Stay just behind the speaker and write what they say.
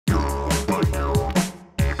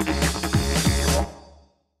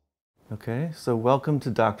Okay, so welcome to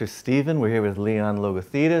Dr. Stephen. We're here with Leon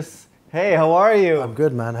Logothetis. Hey, how are you? I'm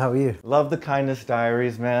good, man. How are you? Love the Kindness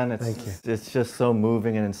Diaries, man. Thank you. It's just so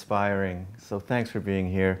moving and inspiring. So thanks for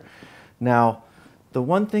being here. Now, the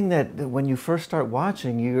one thing that when you first start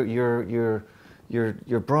watching, you're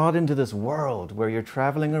brought into this world where you're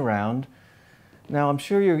traveling around. Now, I'm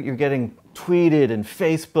sure you're getting tweeted and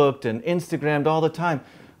Facebooked and Instagrammed all the time.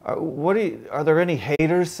 Are there any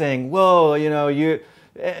haters saying, "Whoa,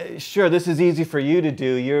 sure, this is easy for you to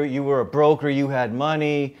do. You were a broker, you had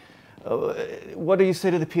money." What do you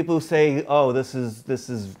say to the people who say, "Oh, this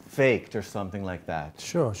is faked" or something like that?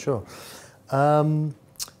 Sure. So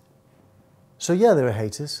yeah, there are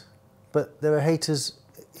haters, but there are haters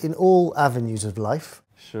in all avenues of life.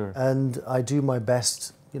 Sure. And I do my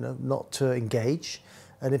best, not to engage.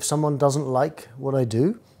 And if someone doesn't like what I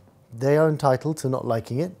do, they are entitled to not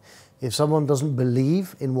liking it. If someone doesn't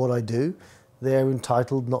believe in what I do, they are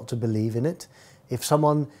entitled not to believe in it. If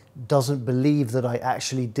someone doesn't believe that I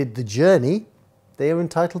actually did the journey, they are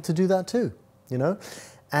entitled to do that too,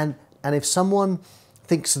 And if someone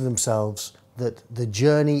thinks to themselves that the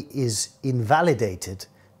journey is invalidated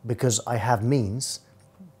because I have means,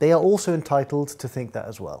 they are also entitled to think that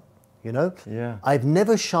as well, Yeah. I've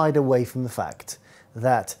never shied away from the fact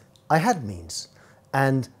that I had means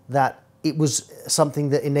and that it was something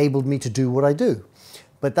that enabled me to do what I do.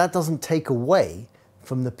 But that doesn't take away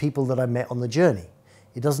from the people that I met on the journey.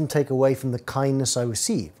 It doesn't take away from the kindness I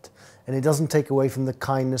received. And it doesn't take away from the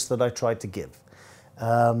kindness that I tried to give.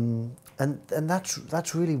 And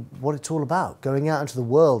that's really what it's all about, going out into the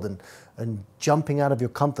world and jumping out of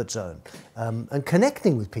your comfort zone and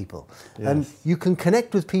connecting with people. Yes. And you can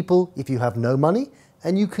connect with people if you have no money,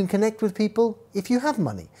 and you can connect with people if you have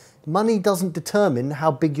money. Money doesn't determine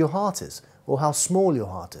how big your heart is or how small your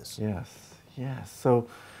heart is. Yes. So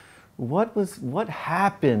what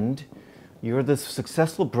happened? You're this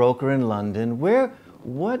successful broker in London.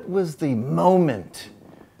 What was the moment?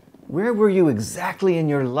 Where were you exactly in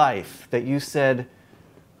your life that you said,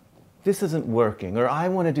 this isn't working, or I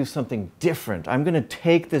want to do something different. I'm going to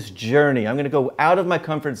take this journey. I'm going to go out of my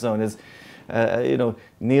comfort zone. As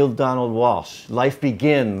Neil Donald Walsh, life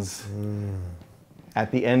begins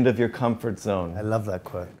at the end of your comfort zone. I love that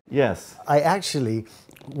quote. Yes.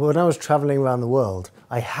 When I was traveling around the world,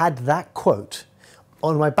 I had that quote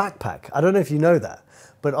on my backpack. I don't know if you know that,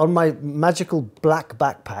 but on my magical black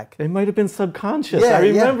backpack. It might have been subconscious. I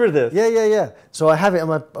remember this. Yeah. So I have it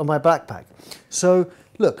on my backpack. So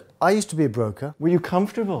look, I used to be a broker. Were you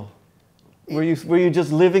comfortable? Were you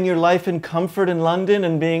just living your life in comfort in London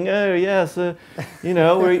and being, were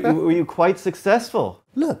you quite successful?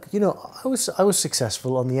 Look, I was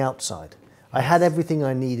successful on the outside. I had everything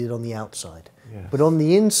I needed on the outside. Yes. But on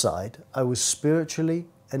the inside, I was spiritually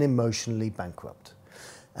and emotionally bankrupt.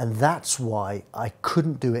 And that's why I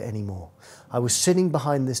couldn't do it anymore. I was sitting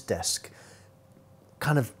behind this desk,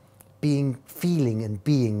 kind of feeling and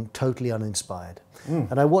being totally uninspired.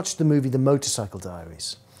 And I watched the movie The Motorcycle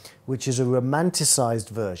Diaries, which is a romanticized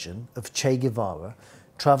version of Che Guevara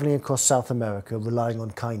traveling across South America, relying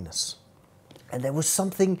on kindness. And there was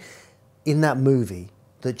something in that movie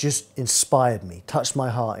that just inspired me, touched my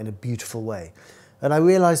heart in a beautiful way. And I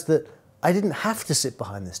realized that I didn't have to sit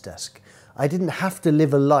behind this desk. I didn't have to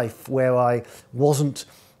live a life where I wasn't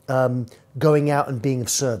going out and being of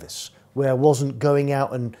service, where I wasn't going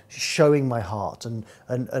out and showing my heart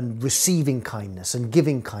and receiving kindness and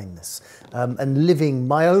giving kindness and living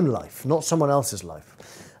my own life, not someone else's life.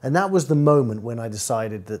 And that was the moment when I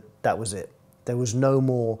decided that was it. There was no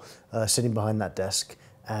more sitting behind that desk.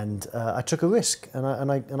 And I took a risk,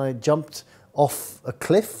 and I jumped off a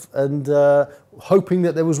cliff, and hoping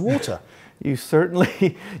that there was water. You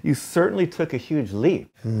certainly took a huge leap.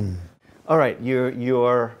 All right,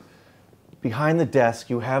 you're behind the desk.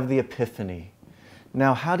 You have the epiphany.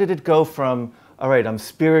 Now, how did it go from, all right, I'm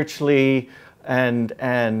spiritually and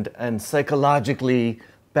psychologically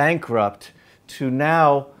bankrupt, to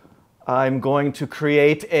now I'm going to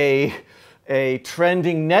create a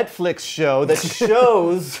trending Netflix show that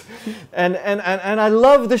shows, and I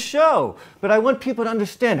love the show, but I want people to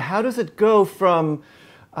understand, how does it go from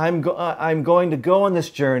I'm going to go on this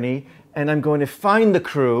journey and I'm going to find the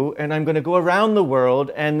crew and I'm going to go around the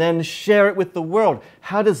world and then share it with the world?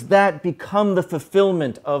 How does that become the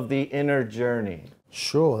fulfillment of the inner journey?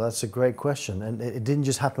 Sure, that's a great question. And it didn't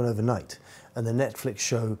just happen overnight. And the Netflix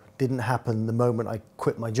show didn't happen the moment I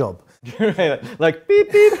quit my job. Like,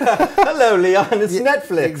 beep, beep. Hello, Leon, it's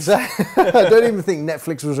Netflix. Exactly. I don't even think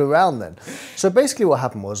Netflix was around then. So basically what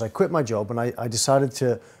happened was I quit my job and I decided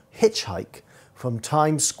to hitchhike from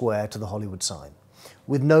Times Square to the Hollywood sign.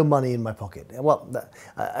 with no money in my pocket. Well,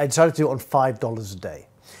 I decided to do it on $5 a day.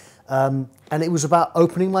 And it was about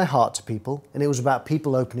opening my heart to people, and it was about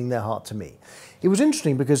people opening their heart to me. It was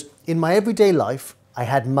interesting because in my everyday life, I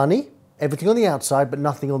had money, everything on the outside, but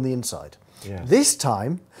nothing on the inside. Yes. This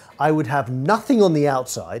time, I would have nothing on the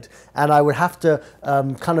outside, and I would have to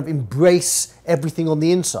kind of embrace everything on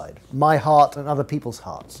the inside, my heart and other people's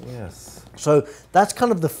hearts. Yes. So that's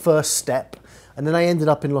kind of the first step. And then I ended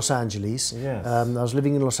up in Los Angeles. Yes. I was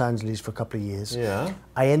living in Los Angeles for a couple of years. Yeah.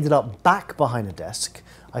 I ended up back behind a desk.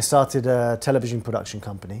 I started a television production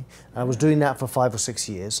company. I was doing that for 5 or 6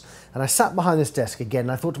 years. And I sat behind this desk again,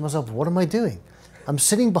 and I thought to myself, what am I doing? I'm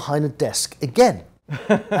sitting behind a desk again.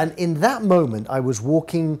 And in that moment, I was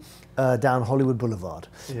walking down Hollywood Boulevard,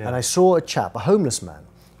 and I saw a chap, a homeless man,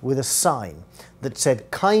 with a sign that said,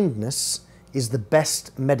 kindness is the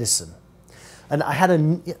best medicine. And I had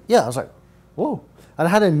I was like, whoa. And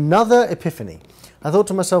I had another epiphany. I thought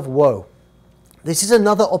to myself, whoa, this is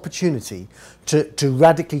another opportunity to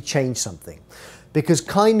radically change something. Because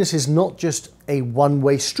kindness is not just a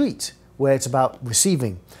one-way street where it's about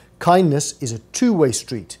receiving. Kindness is a two-way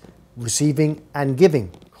street, receiving and giving.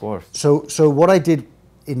 Of course. So what I did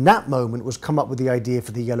in that moment was come up with the idea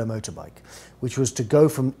for the yellow motorbike, which was to go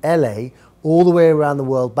from LA all the way around the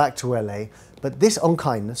world back to LA, but this on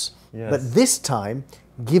kindness, but this time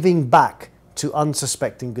giving back to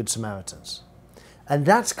unsuspecting Good Samaritans. And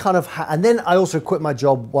that's kind of and then I also quit my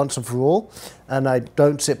job once and for all, and I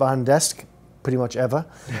don't sit behind a desk pretty much ever.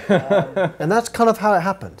 And that's kind of how it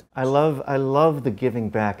happened. I love the giving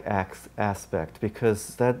back aspect,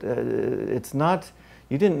 because that it's not,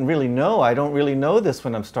 you didn't really know, I don't really know this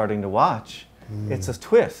when I'm starting to watch. It's a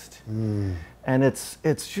twist. And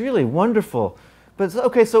it's really wonderful. But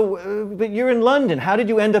okay, so but you're in London. How did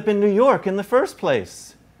you end up in New York in the first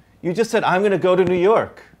place? You just said, I'm going to go to New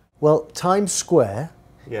York. Well, Times Square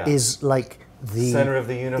is like the center of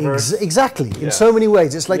the universe. Exactly. In so many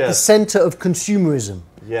ways, it's like the center of consumerism.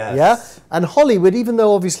 Yes. Yeah. And Hollywood, even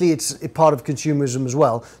though obviously it's a part of consumerism as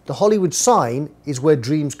well, the Hollywood sign is where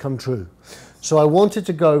dreams come true. So I wanted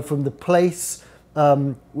to go from the place,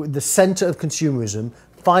 the center of consumerism,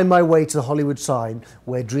 find my way to the Hollywood sign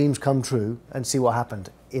where dreams come true, and see what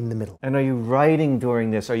happened in the middle. And are you writing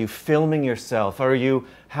during this? Are you filming yourself?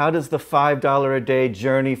 How does the $5 a day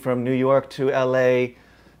journey from New York to LA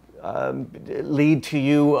lead to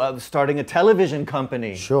you starting a television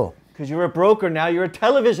company? Sure. Because you're a broker, now you're a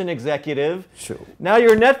television executive. Sure. Now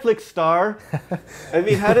you're a Netflix star. I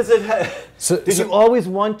mean, how does it... Did you always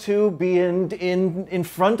want to be in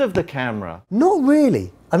front of the camera? Not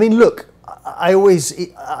really. I mean, look, I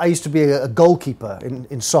used to be a goalkeeper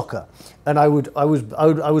in soccer, and I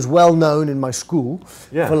was well known in my school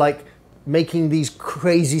for like making these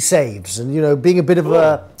crazy saves, and you know, being a bit of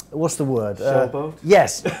a, what's the word? Showboat?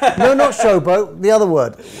 Yes. No, not showboat. The other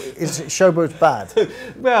word is showboat's bad.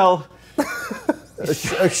 Well,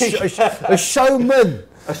 a showman.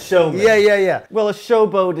 A showman. Yeah. Well, a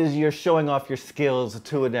showboat is you're showing off your skills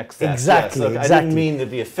to an excess. Exactly, yes. Okay. exactly. I didn't mean to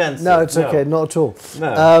be offensive. No, it's okay, not at all.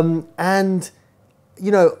 No. And,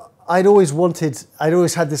 you know, I'd always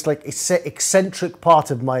had this like eccentric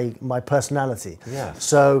part of my personality. Yes.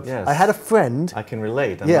 So I had a friend. I can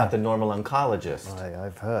relate. I'm not the normal oncologist.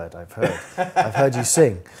 I've heard you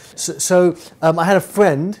sing. So I had a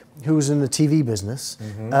friend who was in the TV business,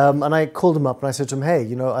 and I called him up and I said to him, hey,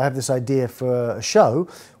 you know, I have this idea for a show.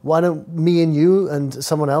 Why don't me and you and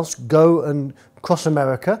someone else go and cross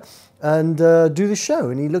America and do the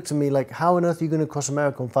show? And he looked at me like, how on earth are you going to cross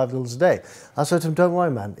America on $5 a day? I said to him, don't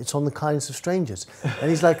worry, man, it's on the kindness of strangers.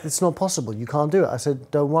 And he's like, it's not possible, you can't do it. I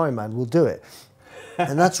said, don't worry, man, we'll do it.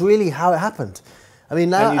 And that's really how it happened. I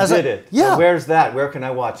mean, now, and you did it. Yeah. So where's that? Where can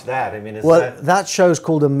I watch that? I mean, that show's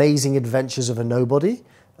called Amazing Adventures of a Nobody.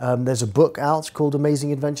 There's a book out called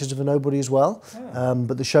Amazing Adventures of a Nobody as well,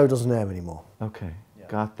 but the show doesn't air anymore. Okay,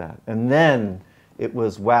 got that. And then it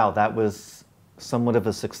was, wow, that was somewhat of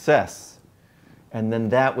a success. And then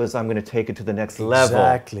that was, I'm going to take it to the next level.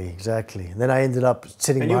 Exactly. And then I ended up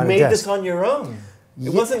sitting behind a desk. And you made this on your own.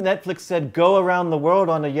 It wasn't Netflix said, go around the world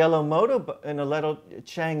on a yellow moto in a little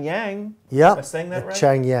Chang Yang. Yeah. Am I saying that right?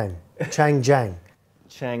 Chang Yang. Chang Jiang.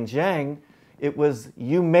 Chang Jiang. It was,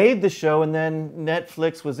 you made the show and then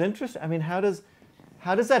Netflix was interested. I mean, how does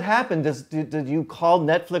that happen? Did you call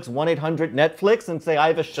Netflix 1-800-NETFLIX and say, I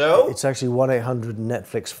have a show? It's actually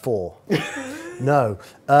 1-800-NETFLIX4. No.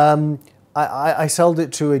 I sold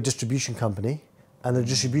it to a distribution company, and the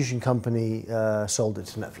distribution company sold it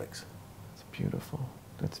to Netflix. That's beautiful.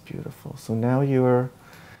 That's beautiful. So now you're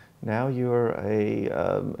Now you're a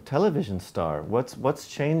television star. What's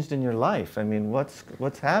changed in your life? I mean,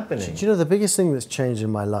 what's happening? Do you know, the biggest thing that's changed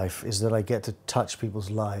in my life is that I get to touch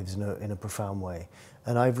people's lives in a profound way.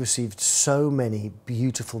 And I've received so many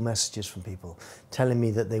beautiful messages from people telling me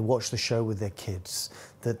that they watch the show with their kids,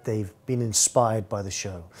 that they've been inspired by the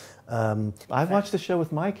show. I've watched the show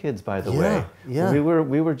with my kids, by the Yeah, way. yeah.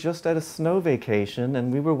 We were just at a snow vacation,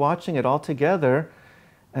 and we were watching it all together.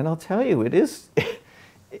 And I'll tell you, it is.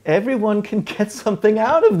 Everyone can get something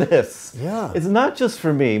out of this. Yeah. It's not just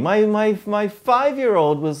for me. My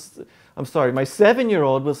 5-year-old was, I'm sorry, my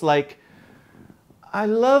 7-year-old was like, I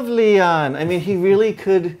love Leon. I mean, he really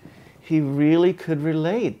could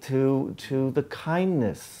relate to the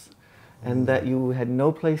kindness, and that you had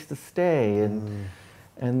no place to stay,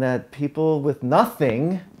 and that people with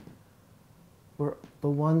nothing were the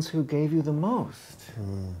ones who gave you the most,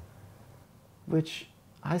 which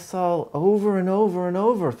I saw over and over and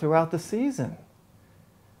over throughout the season.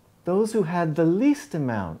 Those who had the least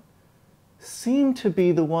amount seemed to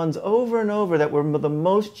be the ones over and over that were the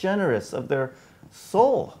most generous of their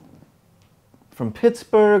soul. From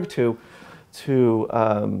Pittsburgh to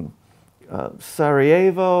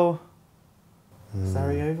Sarajevo.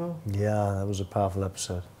 Sarajevo? Yeah, that was a powerful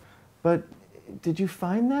episode. But did you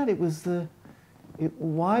find that?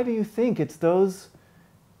 Why do you think it's those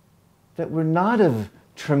that were not of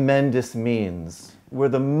tremendous means were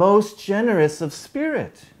the most generous of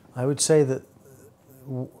spirit? I would say that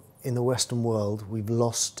in the Western world, we've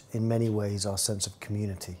lost in many ways our sense of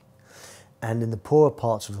community. And in the poorer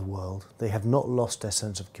parts of the world, they have not lost their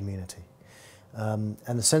sense of community. And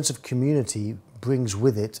the sense of community brings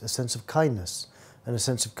with it a sense of kindness and a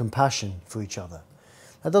sense of compassion for each other.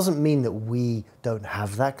 That doesn't mean that we don't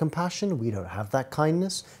have that compassion, we don't have that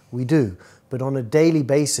kindness. We do. But on a daily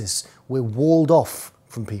basis, we're walled off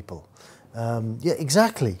from people. Yeah,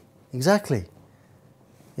 exactly.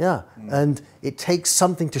 Yeah, and it takes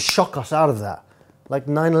something to shock us out of that. Like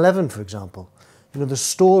 9/11, for example. You know, the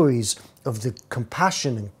stories of the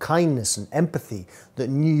compassion and kindness and empathy that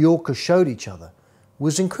New Yorkers showed each other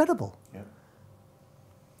was incredible. Yeah.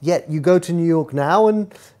 Yet you go to New York now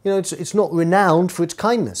and, you know, it's not renowned for its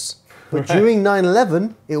kindness. But Right. during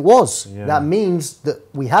 9/11, it was. Yeah. That means that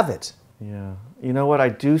we have it. Yeah. You know what? I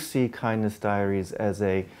do see Kindness Diaries as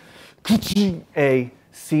a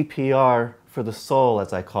CPR for the soul,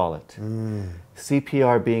 as I call it.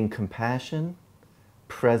 CPR being compassion,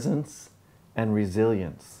 presence, and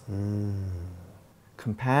resilience.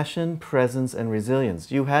 Compassion, presence, and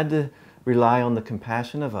resilience. You had to rely on the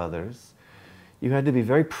compassion of others. You had to be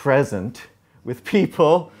very present with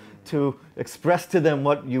people to express to them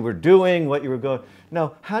what you were doing, what you were going.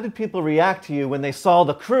 Now, how did people react to you when they saw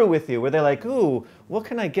the crew with you? Were they like, ooh, what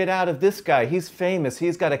can I get out of this guy? He's famous,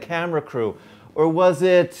 he's got a camera crew. Or was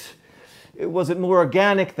it more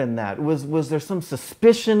organic than that? Was there some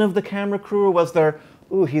suspicion of the camera crew, or was there,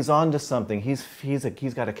 ooh, he's onto something.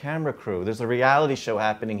 He's got a camera crew. There's a reality show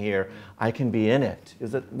happening here. I can be in it.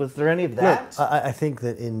 Was there any of that? Look, I think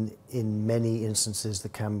that in many instances the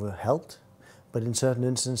camera helped, but in certain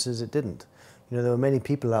instances it didn't. You know, there were many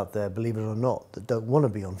people out there, believe it or not, that don't want to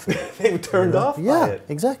be on film. They were turned off by Yeah, it.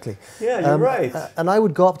 exactly. Yeah, you're right. And I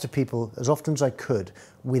would go up to people as often as I could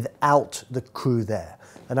without the crew there,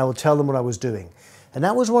 and I would tell them what I was doing. And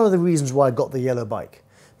that was one of the reasons why I got the yellow bike,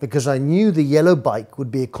 because I knew the yellow bike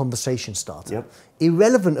would be a conversation starter, Yep.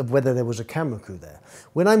 irrelevant of whether there was a camera crew there.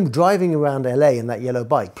 When I'm driving around LA in that yellow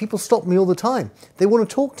bike, people stop me all the time. They want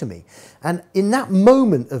to talk to me. And in that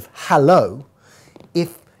moment of hello,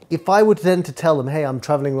 if I were then to tell them, hey, I'm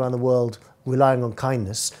traveling around the world relying on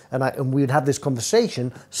kindness, and we would have this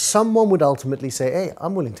conversation, someone would ultimately say, hey,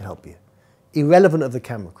 I'm willing to help you, irrelevant of the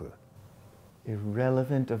camera crew.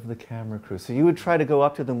 Irrelevant of the camera crew. So you would try to go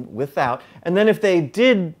up to them without, and then if they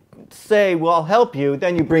did say, well, I'll help you,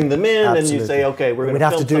 then you bring them in. Absolutely. And you say, okay, we're going We'd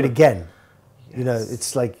have to do it again. Yes. You know,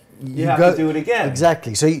 it's like You have to do it again.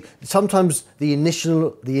 Exactly. So sometimes the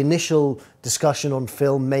initial discussion on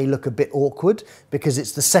film may look a bit awkward because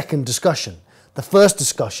it's the second discussion. The first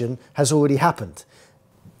discussion has already happened.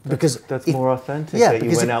 That's more authentic, that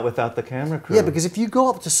you went out without the camera crew. Yeah, because if you go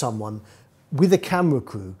up to someone with a camera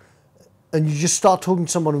crew and you just start talking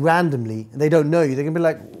to someone randomly and they don't know you, they're going to be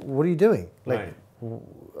like, what are you doing? Like,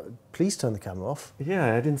 please turn the camera off.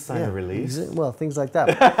 Yeah, I didn't sign a release. Well, things like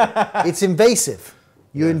that. It's invasive.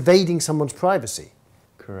 You're invading someone's privacy.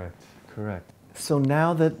 Correct. So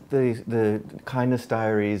now that the Kindness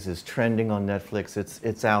Diaries is trending on Netflix,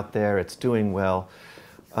 it's out there, it's doing well.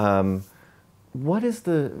 What is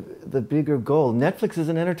the bigger goal? Netflix is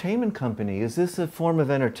an entertainment company. Is this a form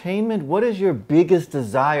of entertainment? What is your biggest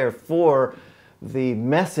desire for the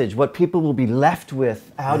message, what people will be left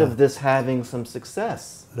with out of this having some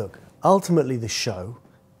success? Look, ultimately the show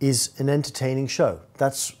is an entertaining show.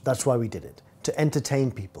 That's why we did it, to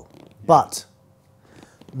entertain people. But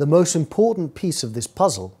the most important piece of this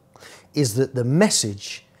puzzle is that the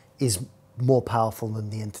message is more powerful than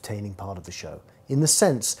the entertaining part of the show, in the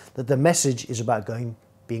sense that the message is about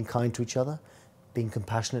being kind to each other, being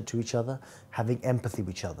compassionate to each other, having empathy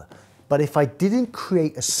with each other. But if I didn't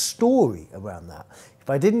create a story around that, if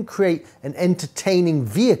I didn't create an entertaining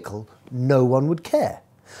vehicle, no one would care.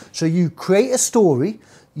 So you create a story,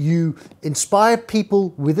 you inspire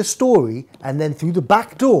people with a story, and then through the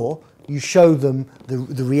back door, you show them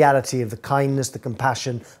the reality of the kindness, the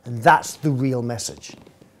compassion, and that's the real message.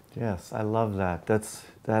 Yes, I love that. That's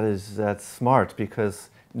smart, because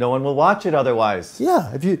no one will watch it otherwise.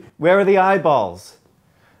 Yeah, where are the eyeballs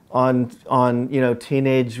on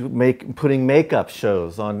teenage putting makeup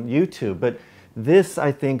shows on YouTube? But this,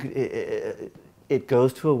 I think, it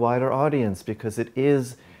goes to a wider audience, because it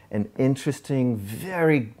is an interesting,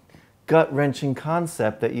 very gut-wrenching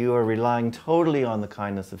concept that you are relying totally on the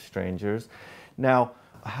kindness of strangers. Now,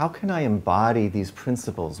 how can I embody these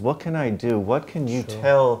principles? What can I do? What can you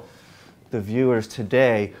tell the viewers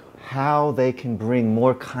today how they can bring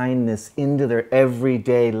more kindness into their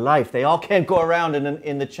everyday life? They all can't go around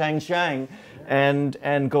in the Chang Chang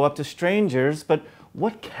and go up to strangers, but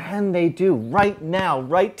what can they do right now,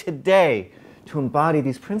 right today, to embody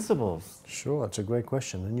these principles? Sure, that's a great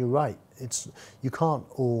question, and you're right. We can't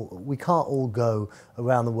all go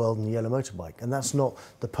around the world in a yellow motorbike, and that's not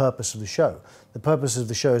the purpose of the show. The purpose of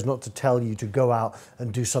the show is not to tell you to go out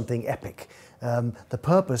and do something epic. The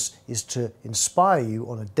purpose is to inspire you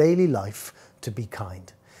on a daily life to be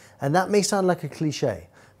kind. And that may sound like a cliche,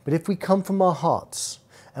 but if we come from our hearts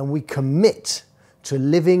and we commit to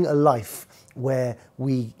living a life where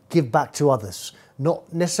we give back to others,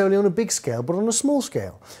 not necessarily on a big scale, but on a small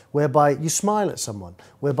scale, whereby you smile at someone,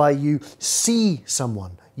 whereby you see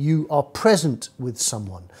someone, you are present with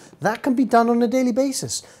someone. That can be done on a daily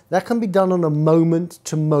basis. That can be done on a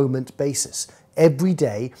moment-to-moment basis, every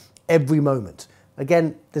day, every moment.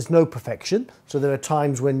 Again, there's no perfection, so there are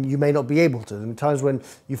times when you may not be able to, and times when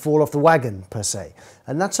you fall off the wagon, per se,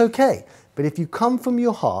 and that's okay. But if you come from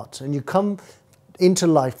your heart and you come into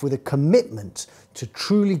life with a commitment to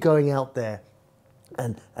truly going out there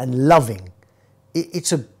and loving,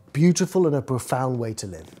 it's a beautiful and a profound way to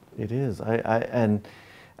live. It is.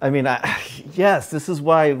 Yes, this is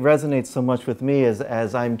why it resonates so much with me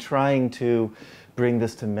as I'm trying to bring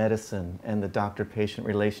this to medicine and the doctor-patient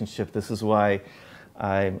relationship. This is why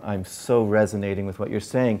I'm so resonating with what you're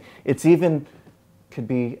saying. It's even could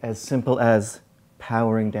be as simple as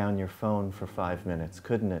powering down your phone for 5 minutes,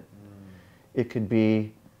 couldn't it? It could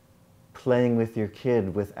be playing with your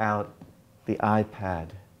kid without the iPad.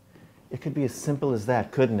 It could be as simple as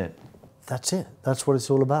that, couldn't it? That's it. That's what it's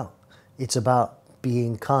all about. It's about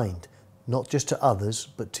being kind, not just to others,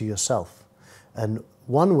 but to yourself. And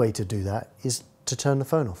one way to do that is to turn the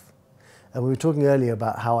phone off. And we were talking earlier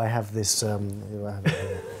about how I have this, oh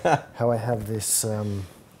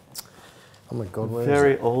my God, where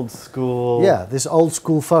very is it? old school. Yeah, this old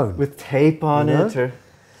school phone. With tape on it.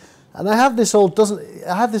 And I have this old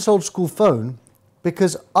school phone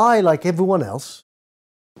because I, like everyone else,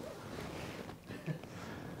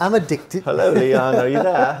 am addicted. Hello, Leon, are you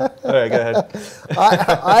there? All right, go ahead.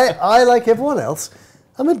 I, like everyone else,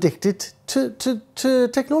 am addicted to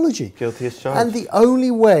technology. Guilty as charged. And the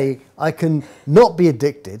only way I can not be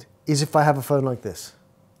addicted is if I have a phone like this.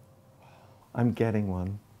 I'm getting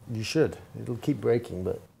one. You should. It'll keep breaking,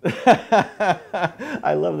 but...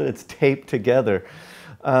 I love that it's taped together.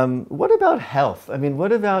 What about health? I mean,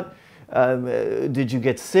 what about, did you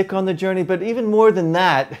get sick on the journey? But even more than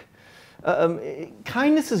that,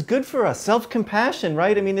 kindness is good for us. Self-compassion,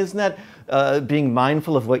 right? I mean, isn't that being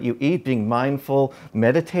mindful of what you eat, being mindful,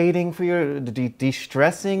 meditating for your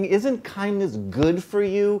de-stressing? Isn't kindness good for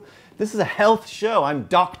you? This is a health show. I'm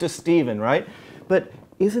Dr. Steven, right? But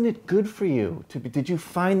isn't it good for you? Did you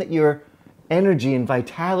find that your energy and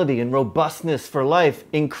vitality and robustness for life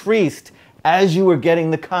increased as you were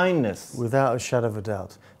getting the kindness? Without a shadow of a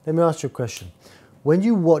doubt. Let me ask you a question. When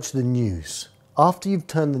you watch the news, after you've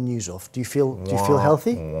turned the news off, do you feel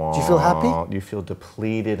healthy? Do you feel happy? Do you feel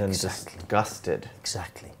depleted and disgusted?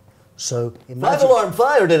 Exactly. So imagine... 5-alarm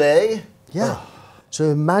fire today. Yeah. So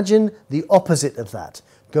imagine the opposite of that.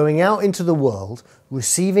 Going out into the world,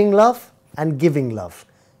 receiving love and giving love.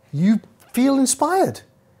 You feel inspired.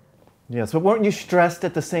 Yes, but weren't you stressed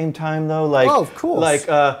at the same time, though? Like, oh, of course. Like,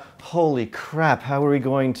 holy crap, how are we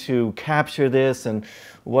going to capture this? And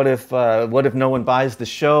what if no one buys the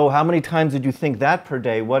show? How many times did you think that per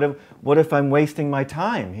day? What if I'm wasting my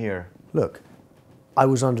time here? Look, I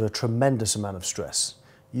was under a tremendous amount of stress.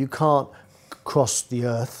 You can't cross the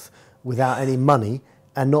earth without any money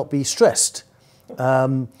and not be stressed.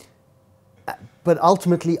 But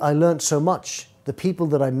ultimately, I learned so much. The people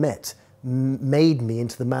that I met made me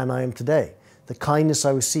into the man I am today. The kindness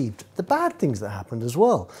I received, the bad things that happened as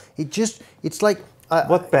well. It's like...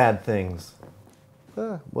 What bad things?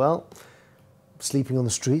 Well, sleeping on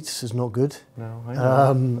the streets is not good. No, I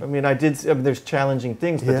know. There's challenging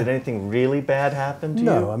things, but did anything really bad happen to you?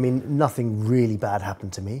 No, I mean, nothing really bad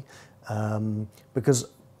happened to me. Because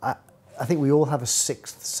I think we all have a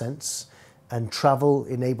sixth sense, and travel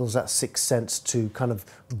enables that sixth sense to kind of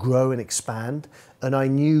grow and expand. And I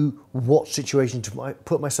knew what situation to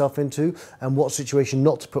put myself into and what situation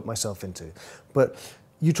not to put myself into. But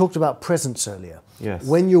you talked about presence earlier. Yes.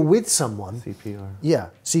 When you're with someone... CPR. Yeah,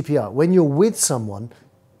 CPR. When you're with someone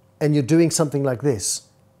and you're doing something like this,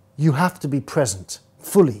 you have to be present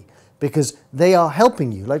fully because they are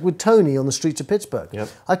helping you. Like with Tony on the streets of Pittsburgh. Yep.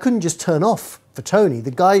 I couldn't just turn off for Tony.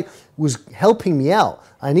 The guy was helping me out.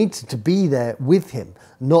 I needed to be there with him,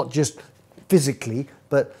 not just physically,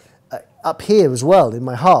 but up here as well in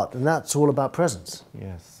my heart. And that's all about presence.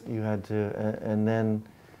 Yes, you had to, and then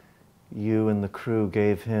you and the crew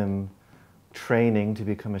gave him training to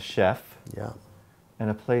become a chef. Yeah.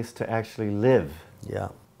 And a place to actually live. Yeah.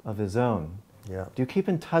 Of his own. Yeah. Do you keep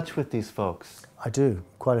in touch with these folks? I do,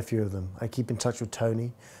 quite a few of them. I keep in touch with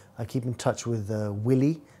Tony. I keep in touch with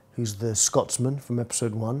Willie, who's the Scotsman from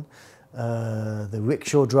episode 1, the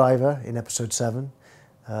rickshaw driver in episode 7.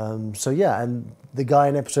 So yeah, and the guy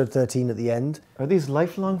in episode 13 at the end. Are these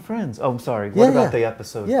lifelong friends? Oh, I'm sorry. What about the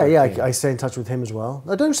episode 13? Yeah, I stay in touch with him as well.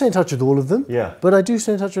 I don't stay in touch with all of them, but I do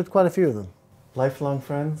stay in touch with quite a few of them. Lifelong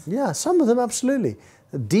friends? Yeah, some of them, absolutely.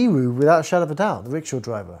 Diru, without a shadow of a doubt, the rickshaw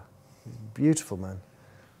driver. Beautiful, man.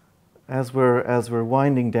 As we're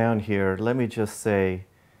winding down here, let me just say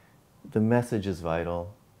the message is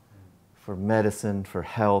vital for medicine, for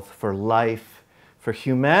health, for life, for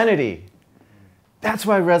humanity. That's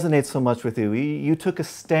why it resonates so much with you. You took a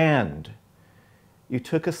stand. You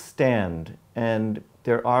took a stand, and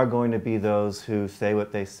there are going to be those who say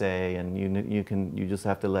what they say, and you just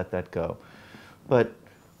have to let that go. But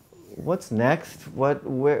what's next?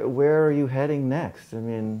 Where are you heading next? I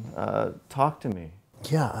mean, talk to me.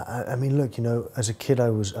 Yeah, I mean, look, you know, as a kid I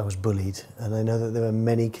was bullied, and I know that there are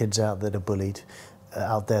many kids out there that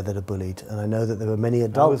are bullied, and I know that there were many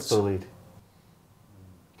adults. I was bullied.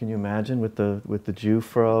 Can you imagine with the Jew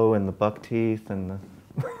fro and the buck teeth and the...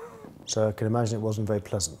 So I can imagine it wasn't very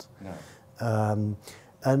pleasant. No.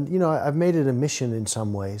 And you know, I've made it a mission in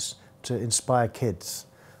some ways to inspire kids.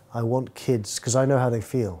 I want kids, because I know how they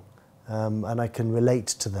feel, and I can relate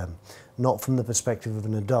to them, not from the perspective of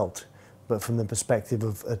an adult, but from the perspective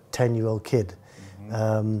of a 10-year-old kid.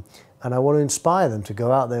 Mm-hmm. And I want to inspire them to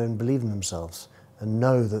go out there and believe in themselves and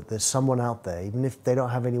know that there's someone out there, even if they don't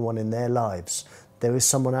have anyone in their lives, there is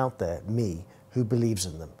someone out there, me, who believes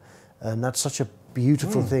in them. And that's such a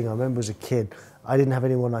beautiful thing. I remember as a kid, I didn't have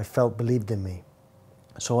anyone I felt believed in me.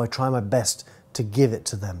 So I try my best to give it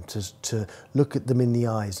to them, to look at them in the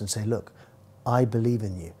eyes and say, look, I believe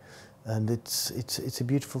in you. And it's a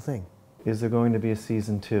beautiful thing. Is there going to be a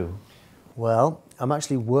season 2? Well, I'm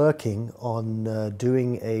actually working on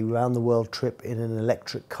doing a round-the-world trip in an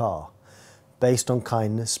electric car, based on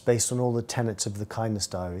kindness, based on all the tenets of the Kindness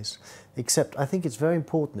Diaries. Except I think it's very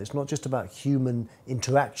important. It's not just about human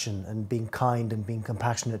interaction and being kind and being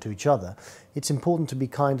compassionate to each other. It's important to be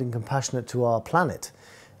kind and compassionate to our planet.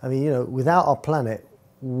 I mean, you know, without our planet,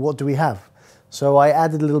 what do we have? So I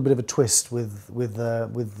added a little bit of a twist with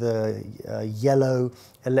the yellow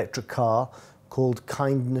electric car called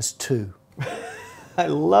Kindness 2. I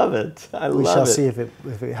love it. I love it. We shall see if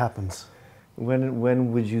it happens.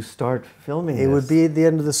 When would you start filming this? It would be at the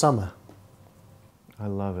end of the summer. I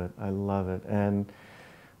love it. I love it. And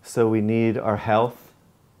so we need our health,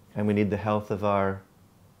 and we need the health of our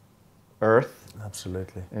earth.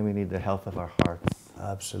 Absolutely. And we need the health of our hearts.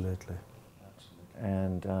 Absolutely.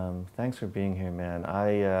 And thanks for being here, man.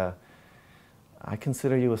 I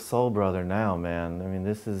consider you a soul brother now, man. I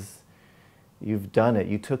mean, you've done it.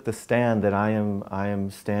 You took the stand that I am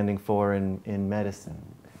standing for in medicine.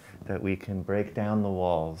 That we can break down the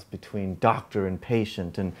walls between doctor and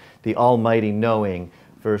patient and the almighty knowing,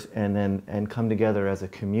 and come together as a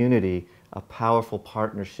community, a powerful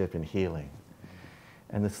partnership in healing.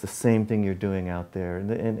 And it's the same thing you're doing out there.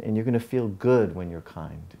 And you're going to feel good when you're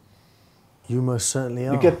kind. You most certainly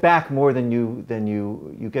are. You get back more than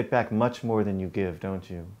you get back much more than you give, don't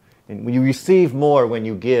you? And when you receive more when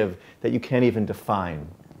you give that you can't even define.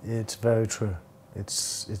 It's very true.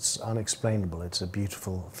 It's unexplainable. It's a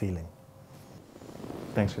beautiful feeling.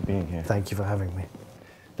 Thanks for being here. Thank you for having me.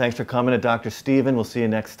 Thanks for coming to Dr. Stephen. We'll see you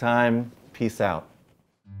next time. Peace out.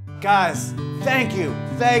 Guys, thank you,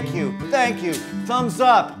 thank you, thank you. Thumbs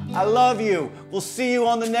up. I love you. We'll see you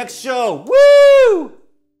on the next show. Woo!